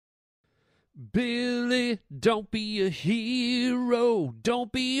Billy, don't be a hero.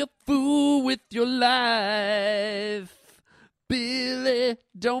 Don't be a fool with your life. Billy,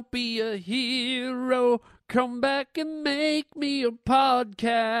 don't be a hero. Come back and make me a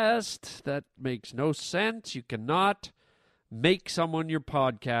podcast. That makes no sense. You cannot make someone your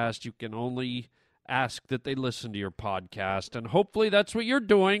podcast. You can only ask that they listen to your podcast. And hopefully that's what you're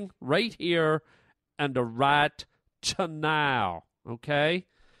doing right here and right to now. Okay?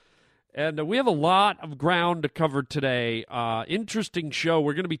 And we have a lot of ground to cover today. Interesting show.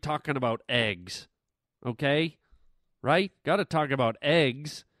 We're going to be talking about eggs. Okay? Right? Got to talk about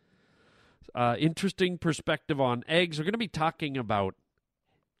eggs. Interesting perspective on eggs. We're going to be talking about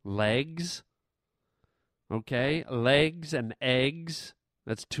legs. Okay? Legs and eggs.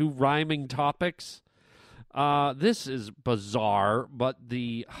 That's two rhyming topics. This is bizarre, but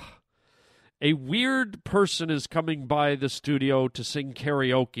a weird person is coming by the studio to sing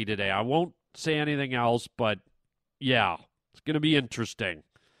karaoke today. I won't say anything else, but yeah, it's going to be interesting.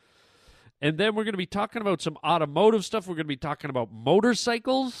 And then we're going to be talking about some automotive stuff. We're going to be talking about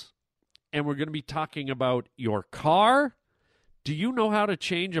motorcycles, and we're going to be talking about your car. Do you know how to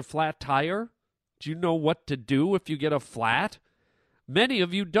change a flat tire? Do you know what to do if you get a flat? Many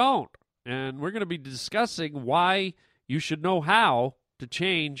of you don't, and we're going to be discussing why you should know how to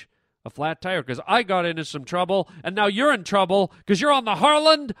change a flat tire, because I got into some trouble, and now you're in trouble because you're on the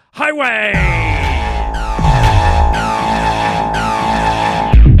Harland Highway.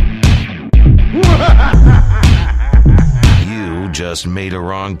 You just made a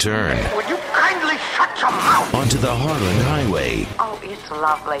wrong turn. Would you kindly shut your mouth? Onto the Harland Highway. Oh, it's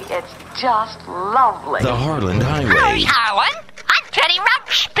lovely. It's just lovely. The Harland Highway. Hi, Harlan. I'm Teddy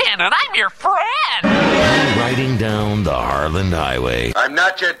Ruxpin, and I'm your friend. Riding down the Harland Highway. I'm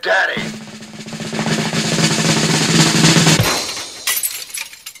not your daddy.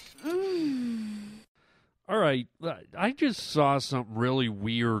 All right, I just saw something really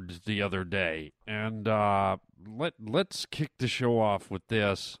weird the other day, and let's kick the show off with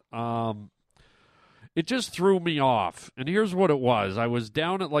this. It just threw me off, and here's what it was. I was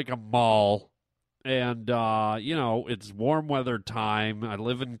down at like a mall, and it's warm weather time. I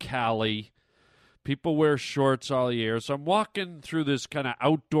live in Cali. People wear shorts all year, so I'm walking through this kind of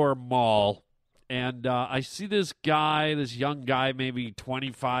outdoor mall, and I see this young guy, maybe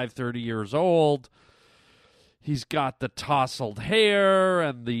 25, 30 years old. He's got the tousled hair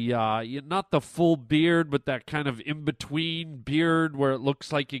and the, not the full beard, but that kind of in-between beard where it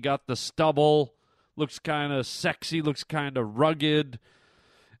looks like you got the stubble. Looks kind of sexy, looks kind of rugged.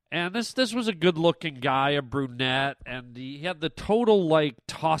 And this was a good-looking guy, a brunette, and he had the total, like,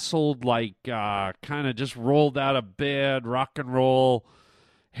 tousled, like, kind of just rolled out of bed, rock and roll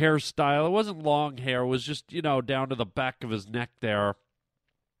hairstyle. It wasn't long hair. It was just, down to the back of his neck there.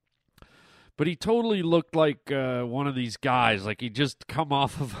 But he totally looked like one of these guys, like he just come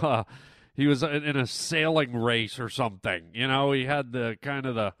off of he was in a sailing race or something. He had the kind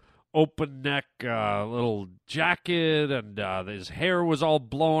of the open neck little jacket, and his hair was all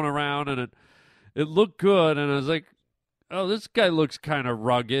blown around, and it looked good. And I was like, oh, this guy looks kind of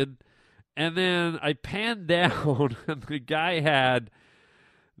rugged. And then I panned down, and the guy had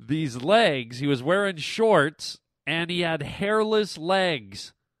these legs. He was wearing shorts, and he had hairless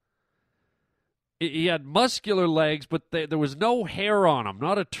legs. He had muscular legs, but there was no hair on him,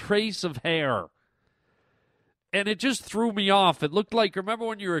 not a trace of hair. And it just threw me off. It looked like, remember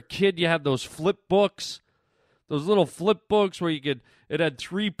when you were a kid, you had those flip books? Those little flip books where it had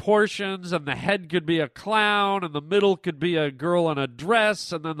 3 portions, and the head could be a clown, and the middle could be a girl in a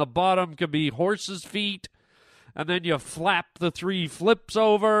dress, and then the bottom could be horse's feet. And then you flap the 3 flips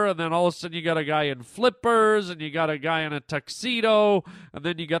over, and then all of a sudden you got a guy in flippers, and you got a guy in a tuxedo, and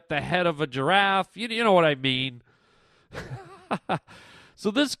then you got the head of a giraffe. You know what I mean. So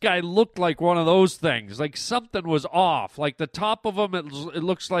this guy looked like one of those things. Like something was off. Like the top of him, it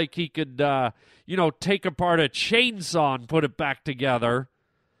looks like he could, take apart a chainsaw and put it back together.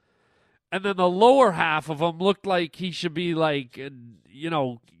 And then the lower half of him looked like he should be like,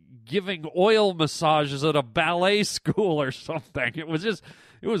 giving oil massages at a ballet school or something. It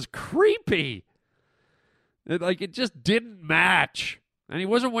was creepy. It just didn't match. And he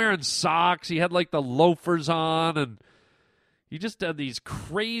wasn't wearing socks. He had like the loafers on, and he just had these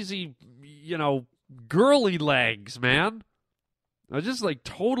crazy, girly legs, man. I was just like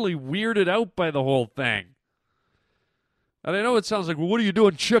totally weirded out by the whole thing. And I know it sounds like, well, what are you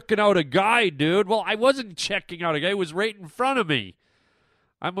doing checking out a guy, dude? Well, I wasn't checking out a guy. He was right in front of me.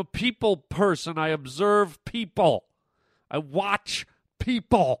 I'm a people person. I observe people. I watch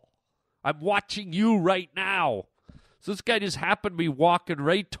people. I'm watching you right now. So this guy just happened to be walking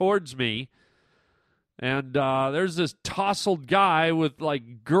right towards me, And there's this tousled guy with,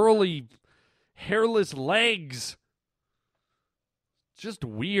 like, girly, hairless legs. Just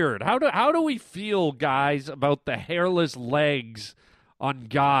weird. How do we feel, guys, about the hairless legs on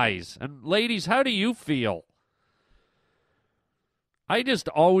guys? And ladies, how do you feel? I just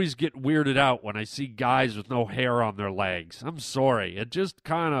always get weirded out when I see guys with no hair on their legs. I'm sorry. It just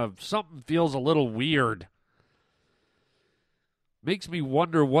kind of, something feels a little weird. Makes me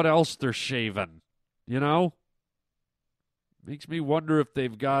wonder what else they're shaving, you know? Makes me wonder if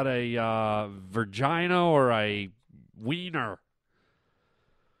they've got a vagina or a wiener.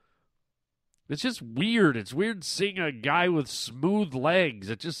 It's just weird. It's weird seeing a guy with smooth legs.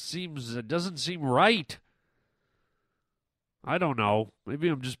 It doesn't seem right. I don't know. Maybe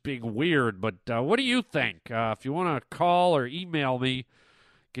I'm just being weird, but what do you think? If you want to call or email me, you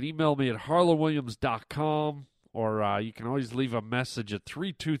can email me at harlandwilliams.com, or you can always leave a message at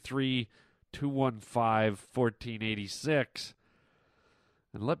 323-215-1486,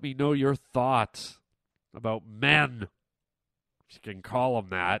 and let me know your thoughts about men, if you can call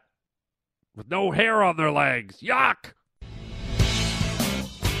them that, with no hair on their legs. Yuck!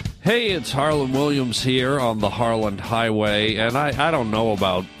 Hey, it's Harland Williams here on the Harland Highway, and I don't know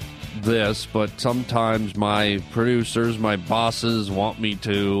about this, but sometimes my producers, my bosses, want me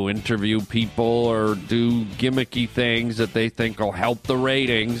to interview people or do gimmicky things that they think will help the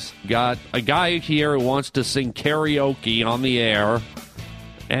ratings. Got a guy here who wants to sing karaoke on the air,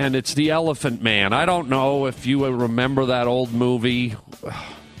 and it's the Elephant Man. I don't know if you remember that old movie.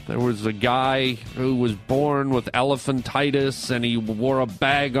 There was a guy who was born with elephantitis, and he wore a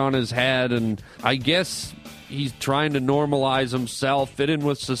bag on his head, and I guess he's trying to normalize himself, fit in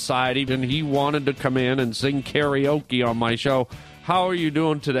with society, and he wanted to come in and sing karaoke on my show. How are you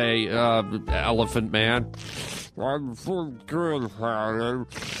doing today, Elephant Man? I'm so good, Harlan.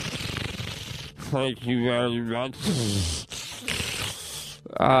 Thank you very much.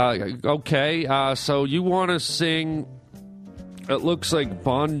 Okay, so you want to sing... It looks like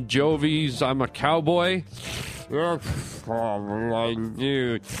Bon Jovi's I'm a Cowboy. Yes, I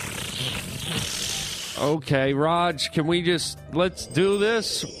do. Okay, Raj, can we let's do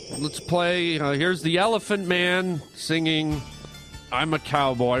this? Let's play, here's the Elephant Man singing I'm a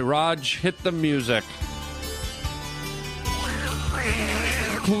Cowboy. Raj, hit the music.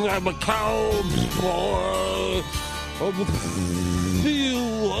 I'm a cowboy.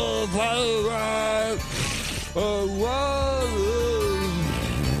 Feel of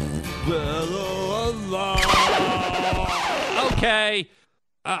Okay,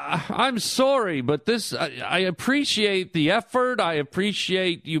 I'm sorry, but I appreciate the effort. I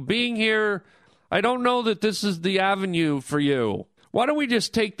appreciate you being here. I don't know that this is the avenue for you. Why don't we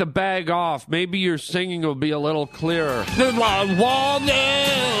just take the bag off? Maybe your singing will be a little clearer.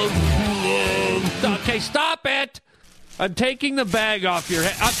 Okay, stop it. I'm taking the bag off your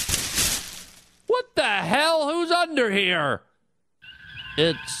head. What the hell? Who's under here?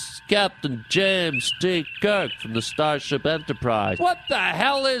 It's Captain James T. Kirk from the Starship Enterprise. What the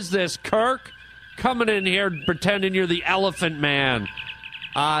hell is this, Kirk? Coming in here pretending you're the Elephant Man.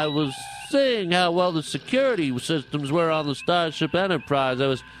 I was seeing how well the security systems were on the Starship Enterprise. I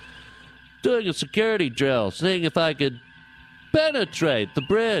was doing a security drill, seeing if I could penetrate the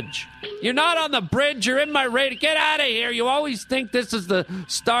bridge. You're not on the bridge. You're in my radar. Get out of here. You always think this is the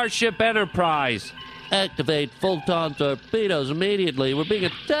Starship Enterprise. Activate Fulton torpedoes immediately. We're being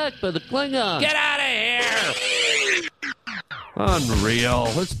attacked by the Klingons. Get out of here. Unreal.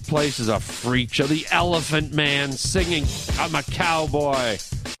 This place is a freak show. The Elephant Man singing I'm a Cowboy.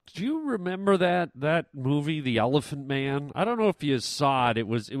 Do you remember that movie, The Elephant Man? I don't know if you saw it. It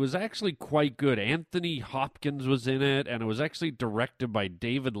was actually quite good. Anthony Hopkins was in it, and it was actually directed by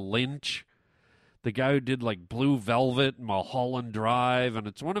David Lynch, the guy who did like Blue Velvet and Mulholland Drive, and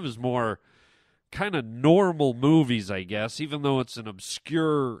it's one of his more kind of normal movies, I guess, even though it's an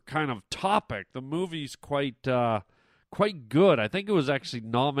obscure kind of topic. The movie's quite good. I think it was actually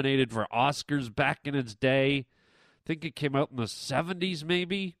nominated for Oscars back in its day. I think it came out in the 70s,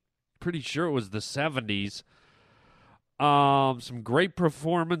 maybe. Pretty sure it was the 70s. Some great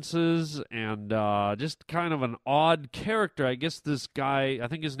performances and just kind of an odd character. I guess this guy, I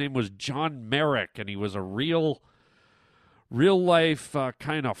think his name was John Merrick, and he was a real life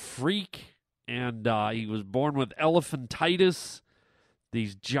kind of freak. And he was born with elephantitis,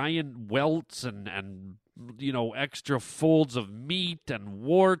 these giant welts and extra folds of meat and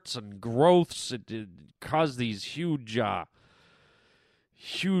warts and growths. It caused these huge,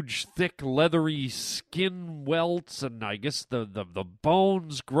 thick, leathery skin welts, and I guess the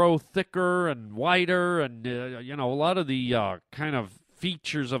bones grow thicker and wider, and a lot of the kind of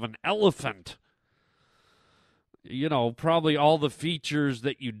features of an elephant. probably all the features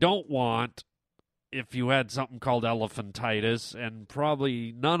that you don't want if you had something called elephantitis, and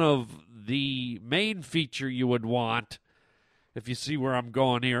probably none of the main feature you would want, if you see where I'm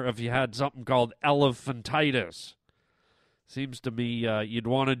going here, if you had something called elephantitis. Seems to me you'd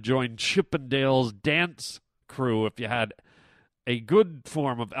want to join Chippendale's dance crew if you had a good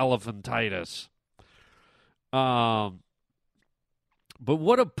form of elephantitis. But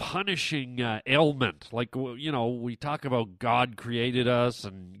what a punishing ailment. Like, we talk about God created us,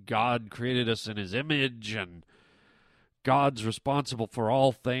 and God created us in his image, and God's responsible for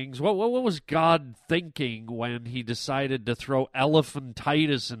all things. What was God thinking when he decided to throw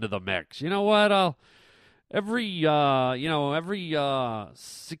elephantitis into the mix? You know what? Every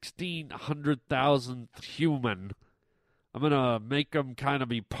 1,600,000th human, I'm going to make them kind of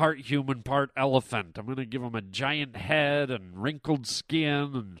be part human, part elephant. I'm going to give them a giant head and wrinkled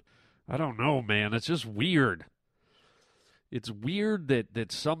skin, and I don't know, man. It's just weird. It's weird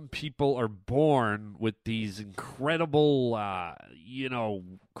that some people are born with these incredible,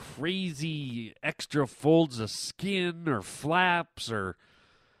 crazy extra folds of skin or flaps, or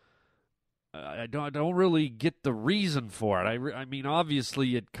I don't really get the reason for it. I mean,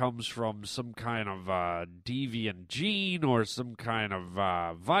 obviously it comes from some kind of deviant gene, or some kind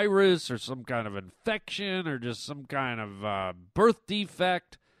of virus, or some kind of infection, or just some kind of birth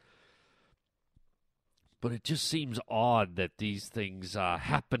defect. But it just seems odd that these things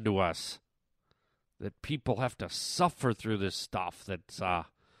happen to us, that people have to suffer through this stuff that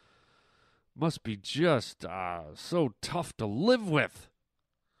must be just so tough to live with.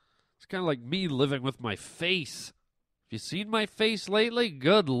 It's kind of like me living with my face. Have you seen my face lately?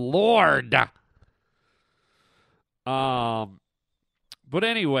 Good Lord. But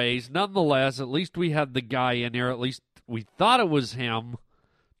anyways, nonetheless, at least we had the guy in here. At least we thought it was him.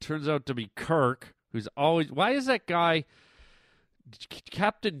 Turns out to be Kirk, who's always... Why is that guy...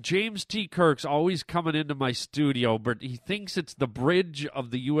 Captain James T. Kirk's always coming into my studio, but he thinks it's the bridge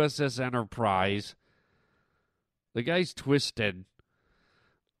of the USS Enterprise. The guy's twisted.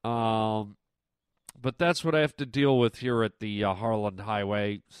 But that's what I have to deal with here at the Harland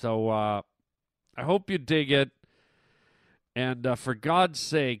Highway. So I hope you dig it. And for God's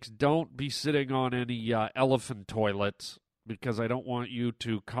sakes, don't be sitting on any elephant toilets, because I don't want you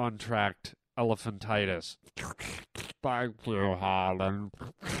to contract elephantitis. Thank you, Harlan.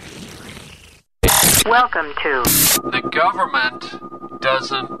 Welcome to The government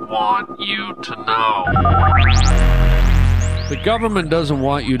doesn't want you to know. The government doesn't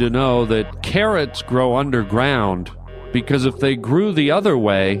want you to know that carrots grow underground, because if they grew the other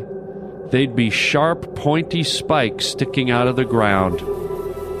way, they'd be sharp, pointy spikes sticking out of the ground.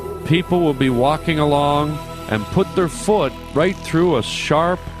 People will be walking along and put their foot right through a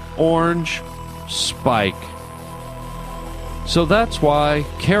sharp, orange spike. So that's why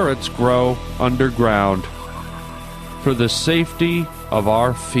carrots grow underground, for the safety of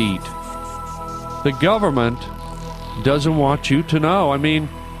our feet. The government doesn't want you to know. I mean,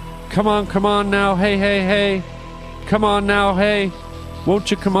 come on now, hey. Come on now, hey.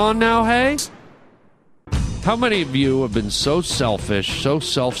 Won't you come on now, hey? How many of you have been so selfish, so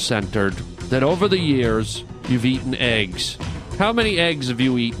self-centered, that over the years you've eaten eggs? How many eggs have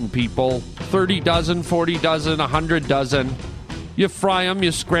you eaten, people? 30 dozen, 40 dozen, 100 dozen. You fry them,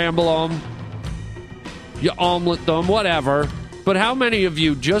 you scramble them, you omelet them, whatever. But how many of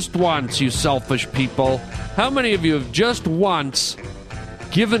you just once, you selfish people, how many of you have just once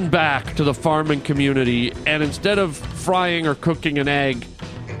given back to the farming community, and instead of frying or cooking an egg,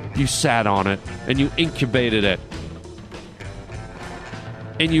 you sat on it and you incubated it?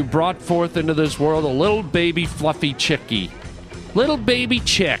 And you brought forth into this world a little baby fluffy chickie. Little baby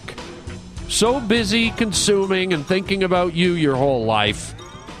chick. So busy consuming and thinking about you your whole life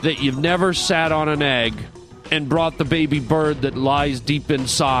that you've never sat on an egg and brought the baby bird that lies deep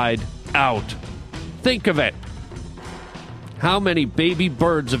inside out. Think of it. How many baby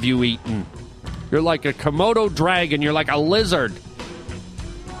birds have you eaten? You're like a Komodo dragon. You're like a lizard.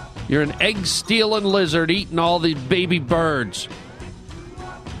 You're an egg-stealing lizard eating all the baby birds.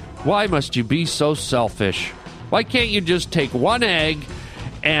 Why must you be so selfish? Why can't you just take one egg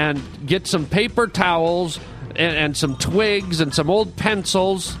and get some paper towels and some twigs and some old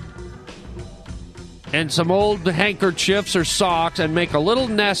pencils and some old handkerchiefs or socks and make a little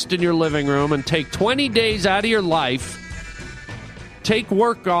nest in your living room and take 20 days out of your life, take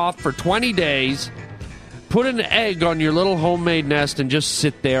work off for 20 days, put an egg on your little homemade nest and just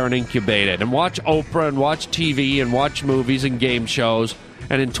sit there and incubate it and watch Oprah and watch TV and watch movies and game shows,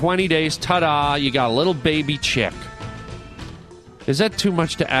 and in 20 days, ta-da, you got a little baby chick. Is that too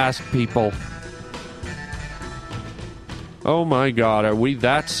much to ask, people? Oh, my God. Are we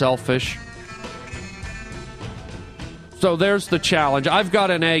that selfish? So there's the challenge. I've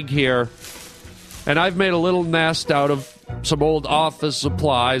got an egg here, and I've made a little nest out of some old office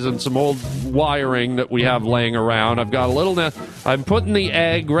supplies and some old wiring that we have laying around. I've got a little nest. I'm putting the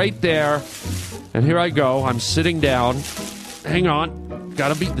egg right there, and here I go. I'm sitting down. Hang on.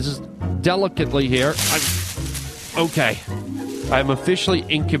 This is delicately here. Okay. I'm officially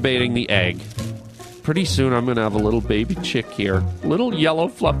incubating the egg. Pretty soon I'm going to have a little baby chick here. Little yellow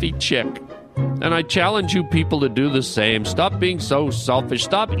fluffy chick. And I challenge you people to do the same. Stop being so selfish.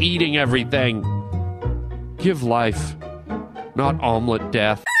 Stop eating everything. Give life, not omelet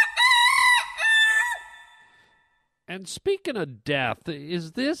death. And speaking of death,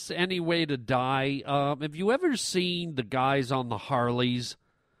 is this any way to die? Have you ever seen the guys on the Harleys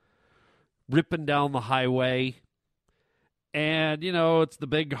ripping down the highway? And, you know, it's the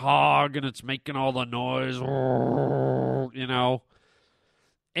big hog and it's making all the noise, you know.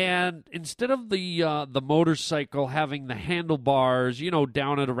 And instead of the motorcycle having the handlebars, you know,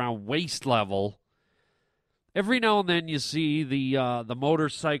 down at around waist level, every now and then you see the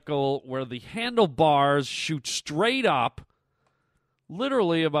motorcycle where the handlebars shoot straight up,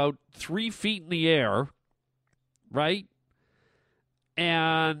 literally about 3 feet in the air, right?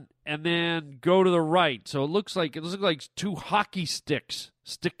 And then go to the right. So it looks like two hockey sticks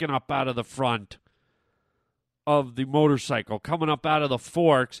sticking up out of the front of the motorcycle, coming up out of the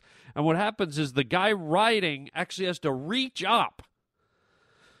forks. And what happens is the guy riding actually has to reach up.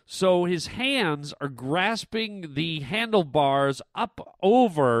 So his hands are grasping the handlebars up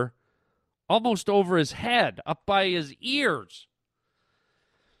over, almost over his head, up by his ears.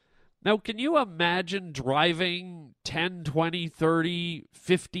 Now, can you imagine driving 10, 20, 30,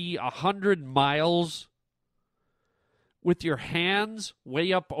 50, 100 miles with your hands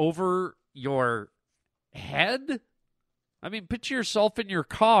way up over your head? I mean, picture yourself in your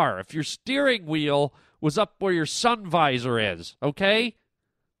car. If your steering wheel was up where your sun visor is, okay?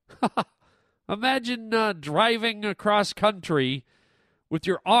 Imagine driving across country with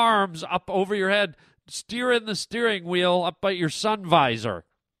your arms up over your head, steering the steering wheel up by your sun visor.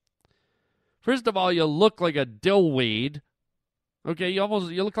 First of all, you look like a dillweed. Okay, you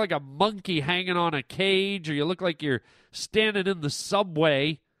look like a monkey hanging on a cage, or you look like you're standing in the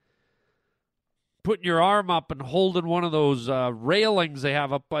subway, putting your arm up and holding one of those railings they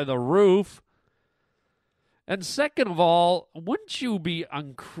have up by the roof. And second of all, wouldn't you be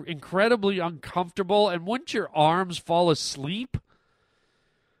incredibly uncomfortable, and wouldn't your arms fall asleep?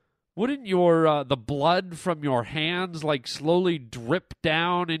 Wouldn't the blood from your hands like slowly drip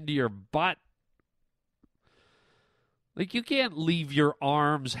down into your butt? Like, you can't leave your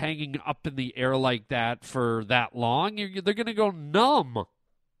arms hanging up in the air like that for that long. They're going to go numb.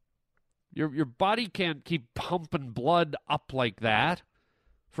 Your body can't keep pumping blood up like that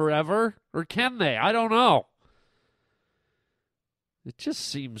forever. Or can they? I don't know. It just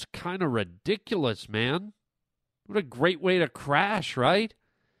seems kind of ridiculous, man. What a great way to crash, right?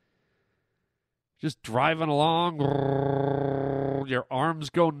 Just driving along, your arms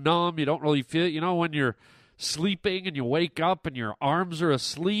go numb. You don't really feel it. You know, when you're sleeping and you wake up and your arms are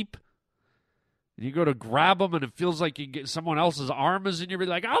asleep, and you go to grab them and it feels like you get someone else's arm is in your,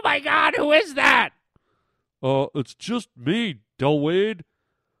 like, oh my God, who is that? It's just me, Dillweed.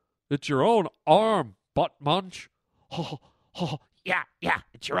 It's your own arm, butt munch. Yeah,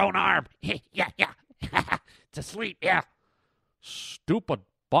 it's your own arm. Yeah. It's asleep, yeah. Stupid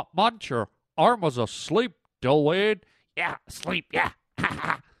butt munch, your arm was asleep, Dillweed. Yeah, asleep, yeah.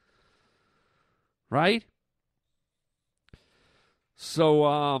 Right?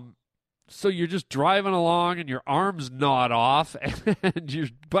 So you're just driving along and your arm's gnawed off and your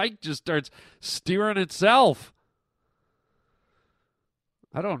bike just starts steering itself.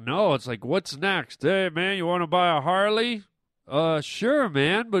 I don't know. It's like, what's next? Hey, man, you want to buy a Harley? Sure,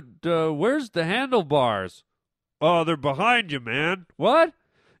 man, but where's the handlebars? Oh, they're behind you, man. What?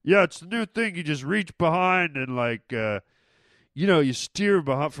 Yeah, it's the new thing. You just reach behind and, like, you steer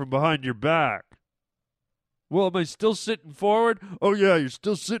from behind your back. Well, am I still sitting forward? Oh, yeah, you're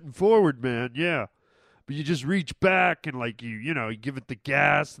still sitting forward, man, yeah. But you just reach back and, like, you give it the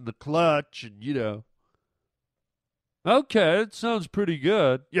gas and the clutch and, Okay, it sounds pretty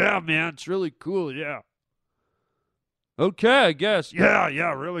good. Yeah, man, it's really cool, yeah. Okay, I guess.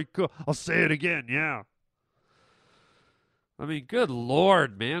 Yeah, really cool. I'll say it again, yeah. I mean, good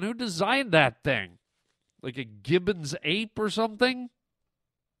Lord, man. Who designed that thing? Like a Gibbons ape or something?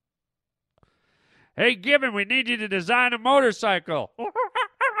 Hey, Gibbon, we need you to design a motorcycle.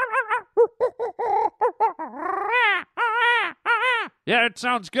 Yeah, it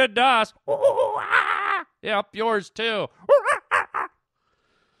sounds good to us. Yeah, up yours too.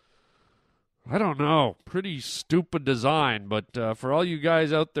 I don't know, pretty stupid design, but for all you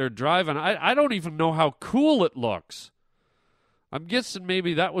guys out there driving, I don't even know how cool it looks. I'm guessing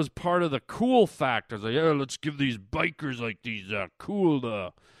maybe that was part of the cool factor. Like, yeah, let's give these bikers like these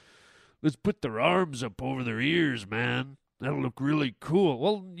cool, let's put their arms up over their ears, man. That'll look really cool.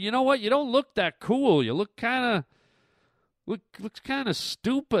 Well, you know what? You don't look that cool. You look looks kind of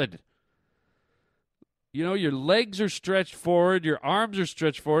stupid. You know, your legs are stretched forward, your arms are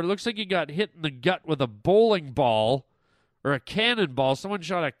stretched forward. It looks like you got hit in the gut with a bowling ball or a cannonball. Someone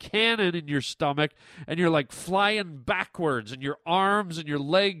shot a cannon in your stomach, and you're like flying backwards, and your arms and your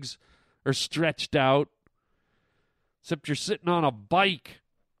legs are stretched out, except you're sitting on a bike.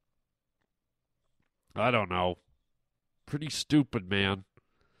 I don't know. Pretty stupid, man.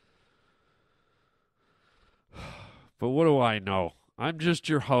 But what do I know? I'm just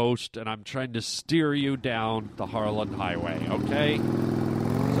your host, and I'm trying to steer you down the Harlan Highway, okay?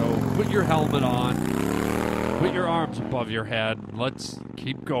 So put your helmet on, put your arms above your head, and let's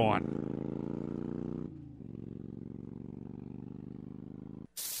keep going.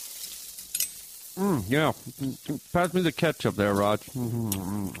 Yeah. Pass me the ketchup there, Raj.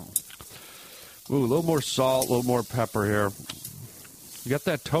 Ooh, a little more salt, a little more pepper here. You got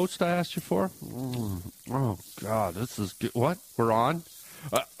that toast I asked you for? Oh, God, this is good. What? We're on?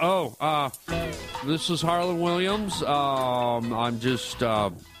 This is Harlan Williams. I'm just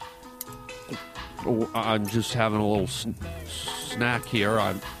having a little snack here.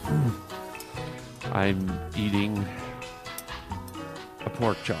 I'm eating a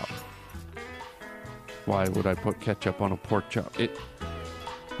pork chop. Why would I put ketchup on a pork chop?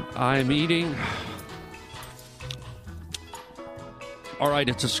 I'm eating... All right,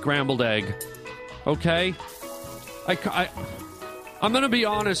 it's a scrambled egg. Okay? I'm going to be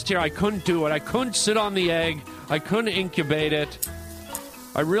honest here. I couldn't do it. I couldn't sit on the egg. I couldn't incubate it.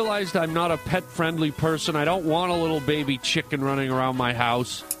 I realized I'm not a pet-friendly person. I don't want a little baby chicken running around my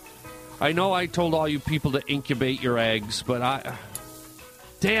house. I know I told all you people to incubate your eggs, but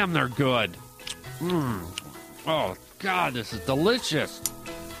damn, they're good. Oh, God, this is delicious.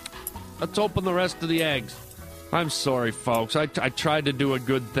 Let's open the rest of the eggs. I'm sorry, folks. I tried to do a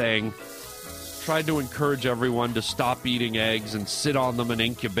good thing. Tried to encourage everyone to stop eating eggs and sit on them and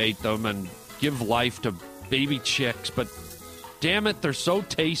incubate them and give life to baby chicks. But damn it, they're so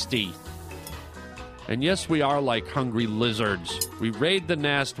tasty. And yes, we are like hungry lizards. We raid the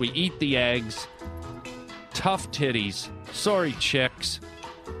nest. We eat the eggs. Tough titties. Sorry, chicks.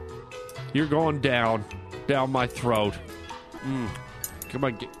 You're going down my throat. Come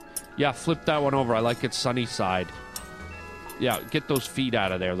on, yeah, flip that one over. I like it sunny side. Yeah, get those feet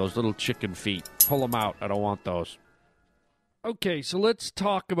out of there, those little chicken feet. Pull them out. I don't want those. Okay, so let's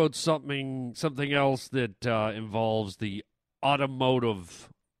talk about something else that involves the automotive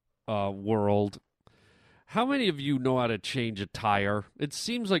world. How many of you know how to change a tire? It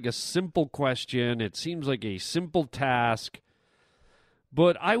seems like a simple question. It seems like a simple task.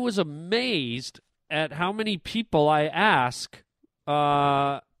 But I was amazed at how many people I ask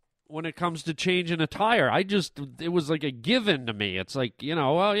when it comes to changing a tire. It was like a given to me. It's like,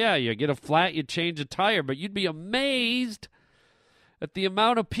 well, yeah, you get a flat, you change a tire, but you'd be amazed at the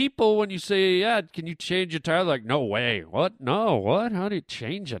amount of people when you say, yeah, can you change a tire? Like, no way. What? No, what? How do you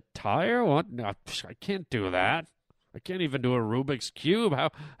change a tire? What? No, I can't do that. I can't even do a Rubik's Cube.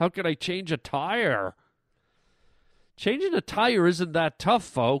 How could I change a tire? Changing a tire isn't that tough,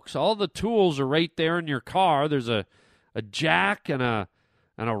 folks. All the tools are right there in your car. There's a jack and a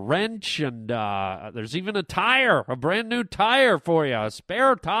wrench, and there's even a tire, a brand new tire for you, a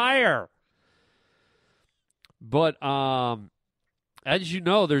spare tire. But as you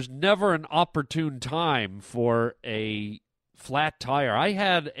know, there's never an opportune time for a flat tire. I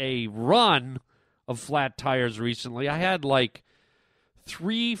had a run of flat tires recently. I had like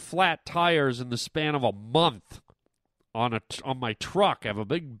 3 flat tires in the span of a month on my truck. I have a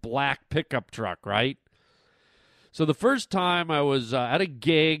big black pickup truck, right? So the first time I was at a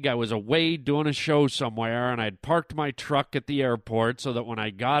gig, I was away doing a show somewhere, and I'd parked my truck at the airport so that when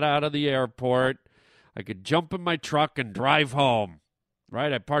I got out of the airport, I could jump in my truck and drive home,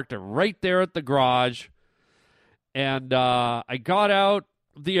 right? I parked it right there at the garage, and I got out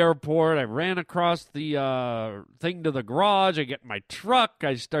of the airport. I ran across the thing to the garage. I get in my truck.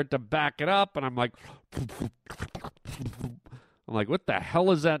 I start to back it up, and I'm like, what the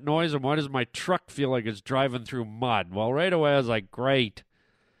hell is that noise, and why does my truck feel like it's driving through mud? Well, right away I was like, great.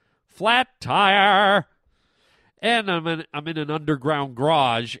 Flat tire. And I'm in an underground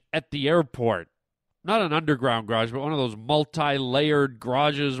garage at the airport. Not an underground garage, but one of those multi-layered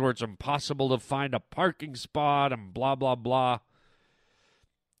garages where it's impossible to find a parking spot and blah, blah, blah.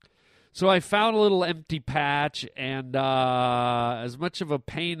 So I found a little empty patch, and as much of a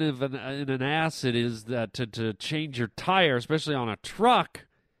pain in an ass it is that to change your tire, especially on a truck,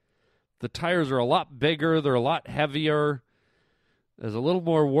 the tires are a lot bigger, they're a lot heavier. There's a little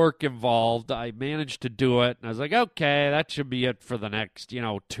more work involved. I managed to do it, and I was like, okay, that should be it for the next,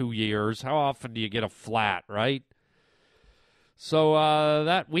 2 years. How often do you get a flat, right? So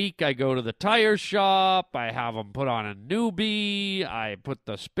that week I go to the tire shop. I have them put on a newbie. I put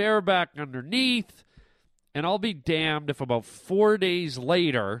the spare back underneath, and I'll be damned if about 4 days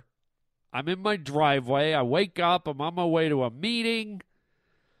later I'm in my driveway. I wake up. I'm on my way to a meeting,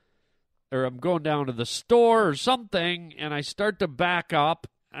 or I'm going down to the store or something, and I start to back up,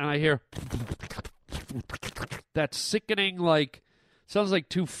 and I hear that sickening, sounds like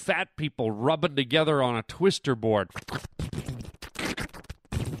two fat people rubbing together on a twister board.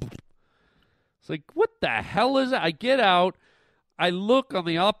 It's like, what the hell is that? I get out. I look on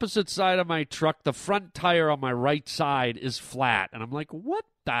the opposite side of my truck. The front tire on my right side is flat. And I'm like, what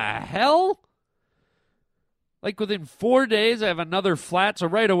the hell? Within 4 days, I have another flat. So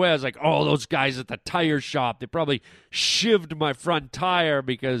right away, I was like, oh, those guys at the tire shop, they probably shivved my front tire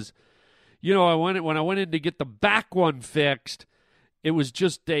because, when I went in to get the back one fixed, it was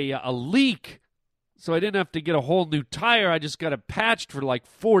just a leak. So I didn't have to get a whole new tire. I just got it patched for like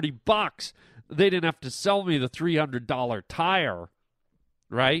 $40. They didn't have to sell me the $300 tire,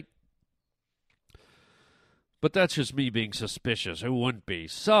 right? But that's just me being suspicious. Who wouldn't be?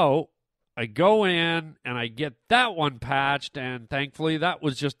 So I go in and I get that one patched, and thankfully that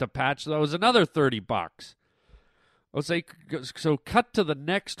was just a patch. That was another $30. Let's say, so cut to the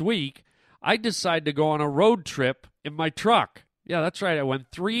next week, I decide to go on a road trip in my truck. Yeah, that's right. I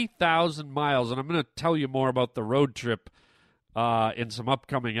went 3,000 miles, and I'm going to tell you more about the road trip in some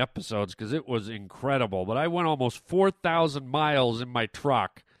upcoming episodes because it was incredible. But I went almost 4,000 miles in my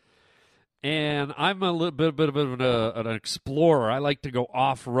truck, and I'm a little bit of an explorer. I like to go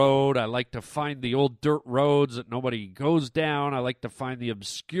off-road. I like to find the old dirt roads that nobody goes down. I like to find the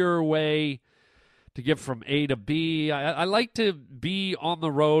obscure way to get from A to B. I like to be on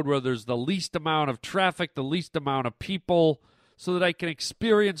the road where there's the least amount of traffic, the least amount of people, so that I can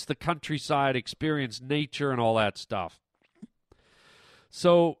experience the countryside, experience nature, and all that stuff.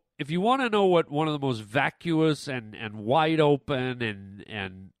 So if you want to know what one of the most vacuous and wide open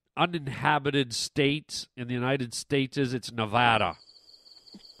and uninhabited states in the United States is, it's Nevada.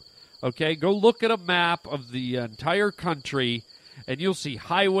 Okay, go look at a map of the entire country, and you'll see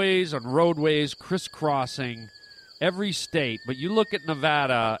highways and roadways crisscrossing every state. But you look at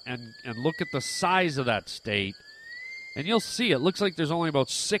Nevada and look at the size of that state, and you'll see it looks like there's only about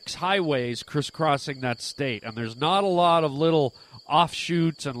 6 highways crisscrossing that state. And there's not a lot of little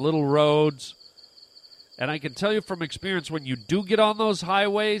offshoots and little roads. And I can tell you from experience, when you do get on those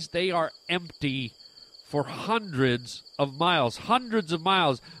highways, they are empty for hundreds of miles. Hundreds of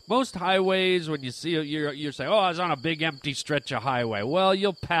miles. Most highways, when you see it, you're saying, oh, I was on a big empty stretch of highway. Well,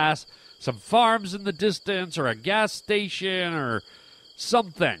 you'll pass some farms in the distance or a gas station or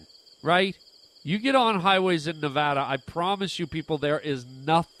something, right? You get on highways in Nevada, I promise you people, there is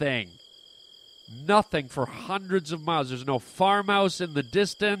nothing. Nothing for hundreds of miles. There's no farmhouse in the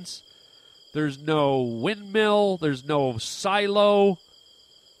distance. There's no windmill. There's no silo.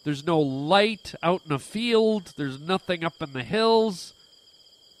 There's no light out in a field. There's nothing up in the hills.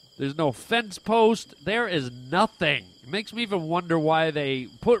 There's no fence post. There is nothing. It makes me even wonder why they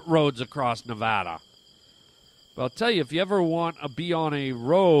put roads across Nevada. But I'll tell you, if you ever want to be on a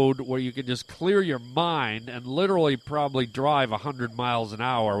road where you can just clear your mind and literally probably drive 100 miles an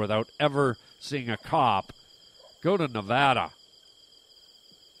hour without ever seeing a cop, go to Nevada.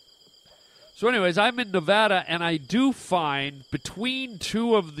 So anyways, I'm in Nevada, and I do find between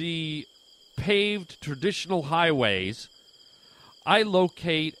two of the paved traditional highways, I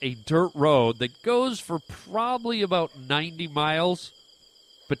locate a dirt road that goes for probably about 90 miles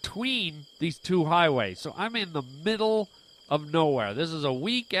between these two highways. So I'm in the middle of nowhere. This is a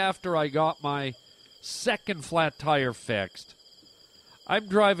week after I got my second flat tire fixed. I'm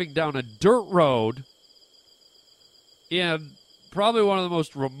driving down a dirt road in probably one of the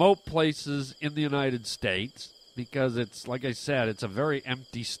most remote places in the United States because it's, like I said, it's a very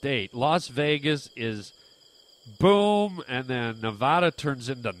empty state. Las Vegas is boom, and then Nevada turns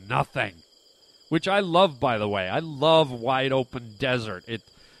into nothing, which I love, by the way. I love wide open desert.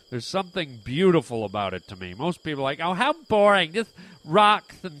 There's something beautiful about it to me. Most people are like, oh, how boring, just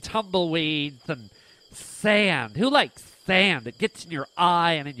rocks and tumbleweeds and sand. Who likes sand? It gets in your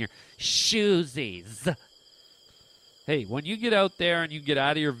eye and in your shoesies. Hey, when you get out there and you get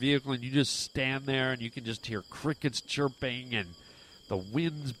out of your vehicle and you just stand there and you can just hear crickets chirping and the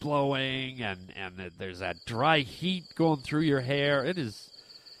wind's blowing, and there's that dry heat going through your hair.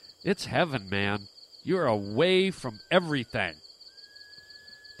 It's heaven, man. You're away from everything.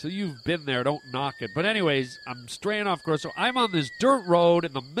 Till you've been there, don't knock it. But anyways, I'm straying off course. So I'm on this dirt road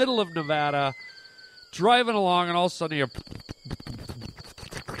in the middle of Nevada, driving along, and all of a sudden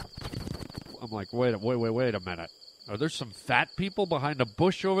I'm like, wait a minute. Are there some fat people behind a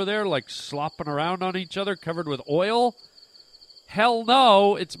bush over there, like slopping around on each other, covered with oil? Hell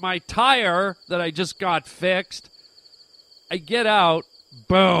no, it's my tire that I just got fixed. I get out,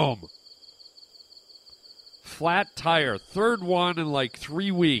 boom. Flat tire, third one in like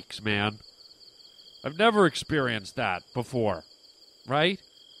 3 weeks, man. I've never experienced that before, right?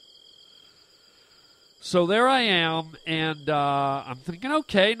 So there I am, and I'm thinking,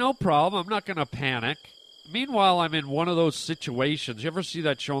 okay, no problem. I'm not going to panic. Meanwhile, I'm in one of those situations. You ever see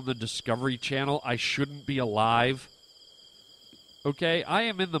that show on the Discovery Channel, I Shouldn't Be Alive? Okay, I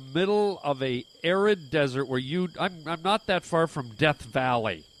am in the middle of a arid desert where I'm not that far from Death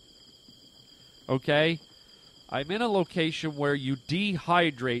Valley. Okay? I'm in a location where you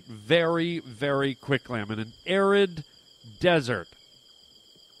dehydrate very, very quickly. I'm in an arid desert.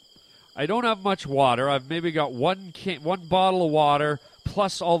 I don't have much water. I've maybe got one bottle of water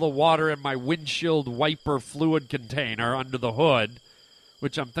plus all the water in my windshield wiper fluid container under the hood,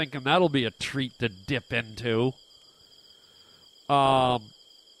 which I'm thinking that'll be a treat to dip into. And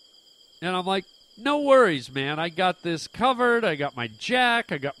I'm like, no worries, man. I got this covered. I got my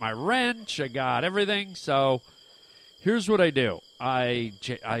jack. I got my wrench. I got everything. So here's what I do. I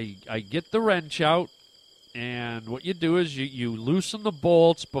get the wrench out, and what you do is you loosen the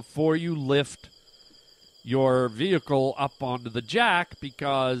bolts before you lift your vehicle up onto the jack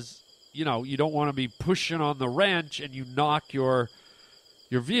because, you don't want to be pushing on the wrench and you knock your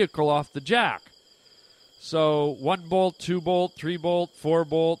vehicle off the jack. So 1 bolt, 2 bolt, 3 bolt, 4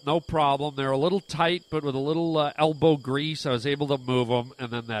 bolt, no problem. They're a little tight, but with a little elbow grease, I was able to move them. And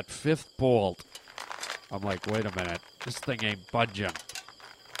then that 5th bolt, I'm like, wait a minute, this thing ain't budging.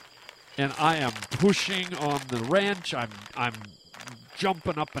 And I am pushing on the wrench. I'm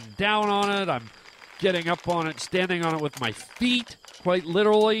jumping up and down on it. I'm getting up on it, standing on it with my feet, quite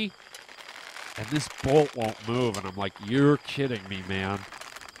literally. And this bolt won't move. And I'm like, you're kidding me, man.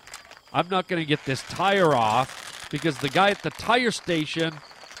 I'm not going to get this tire off because the guy at the tire station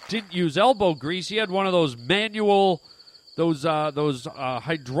didn't use elbow grease. He had one of those manual, those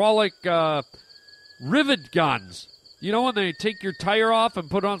hydraulic rivet guns. You know when they take your tire off and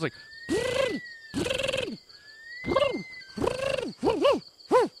put it on, it's like...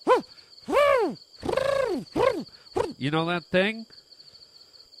 You know that thing?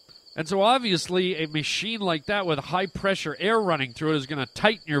 And so obviously a machine like that with high-pressure air running through it is going to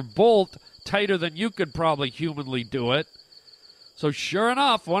tighten your bolt tighter than you could probably humanly do it. So sure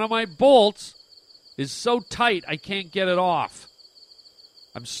enough, one of my bolts is so tight I can't get it off.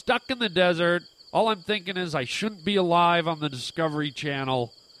 I'm stuck in the desert. All I'm thinking is I shouldn't be alive on the Discovery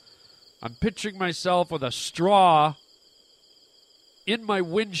Channel. I'm picturing myself with a straw in my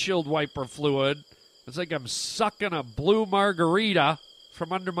windshield wiper fluid. It's like I'm sucking a blue margarita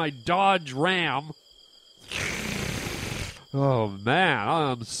from under my Dodge Ram. Oh, man,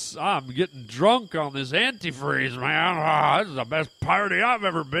 I'm getting drunk on this antifreeze, man. Oh, this is the best party I've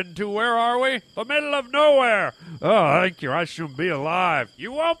ever been to. Where are we? The middle of nowhere. Oh, thank you. I shouldn't be alive.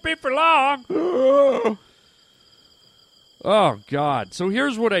 You won't be for long. Oh, God. So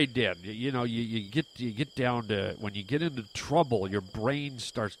here's what I did. You get down to, when you get into trouble, your brain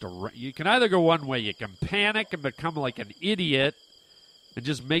starts to, you can either go one way. You can panic and become like an idiot and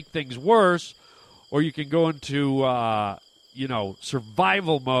just make things worse, or you can go into,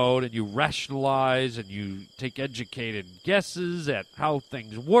 survival mode and you rationalize and you take educated guesses at how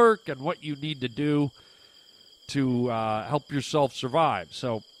things work and what you need to do to help yourself survive.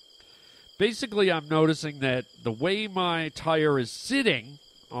 So basically, I'm noticing that the way my tire is sitting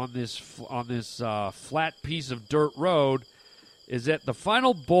on this flat piece of dirt road is that the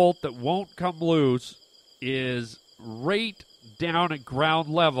final bolt that won't come loose is right down at ground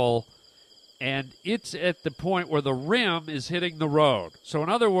level, and it's at the point where the rim is hitting the road. So in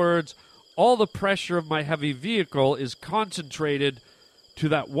other words, all the pressure of my heavy vehicle is concentrated to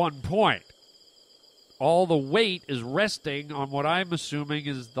that one point. All the weight is resting on what I'm assuming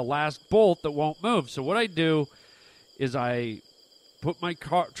is the last bolt that won't move. So what I do is I put my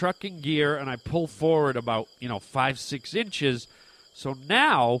truck in gear and I pull forward about 5-6 inches. So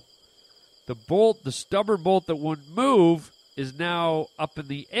now the stubborn bolt that wouldn't move is now up in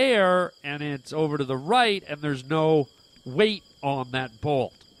the air, and it's over to the right, and there's no weight on that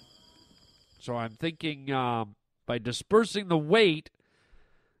bolt. So I'm thinking by dispersing the weight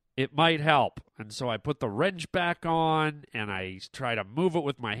it might help. And so I put the wrench back on, and I try to move it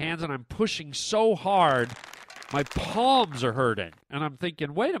with my hands, and I'm pushing so hard, my palms are hurting. And I'm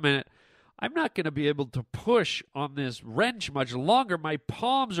thinking, wait a minute, I'm not going to be able to push on this wrench much longer. My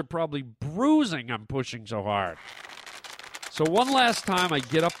palms are probably bruising. I'm pushing so hard. So one last time, I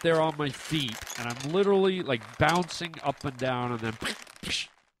get up there on my feet, and I'm literally like bouncing up and down, and then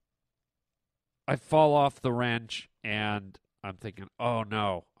I fall off the wrench, and I'm thinking, oh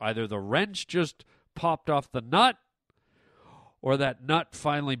no, either the wrench just popped off the nut or that nut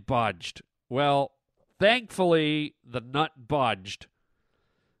finally budged. Well, thankfully, the nut budged,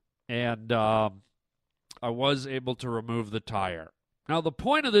 and I was able to remove the tire. Now, the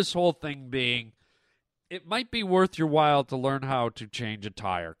point of this whole thing being, it might be worth your while to learn how to change a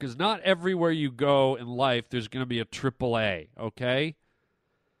tire, because not everywhere you go in life there's going to be a AAA, okay?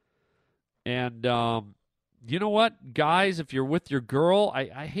 And you know what, guys, if you're with your girl,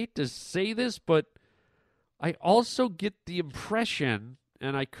 I hate to say this, but I also get the impression,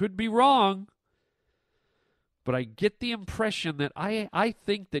 and I could be wrong, but I get the impression that I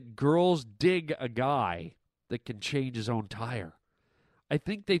think that girls dig a guy that can change his own tire. I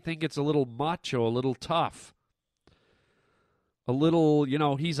think they think it's a little macho, a little tough, a little,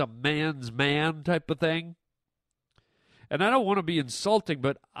 he's a man's man type of thing. And I don't want to be insulting,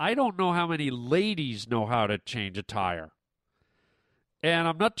 but I don't know how many ladies know how to change a tire. And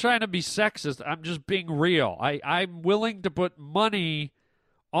I'm not trying to be sexist. I'm just being real. I'm willing to put money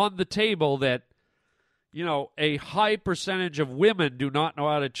on the table that, a high percentage of women do not know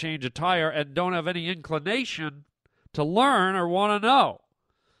how to change a tire and don't have any inclination to learn or want to know.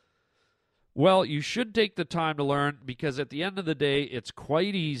 Well, you should take the time to learn, because at the end of the day, it's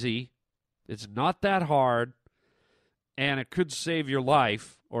quite easy. It's not that hard. And it could save your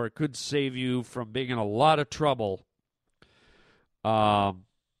life, or it could save you from being in a lot of trouble. And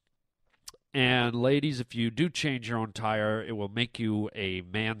ladies, if you do change your own tire, it will make you a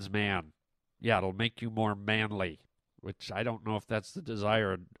man's man. Yeah, it'll make you more manly, which I don't know if that's the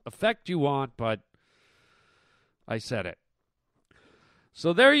desired effect you want, but I said it.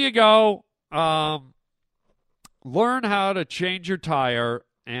 So there you go. Learn how to change your tire,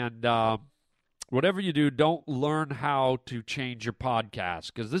 and whatever you do, don't learn how to change your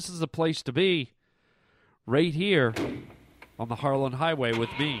podcast, because this is the place to be, right here on the Harlan Highway with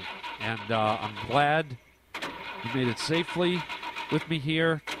me. And I'm glad you made it safely with me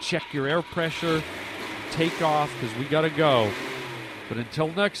here. Check your air pressure, take off, because we got to go. But until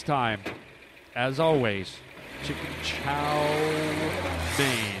next time, as always, chicken chow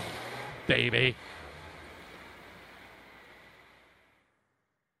mein, baby.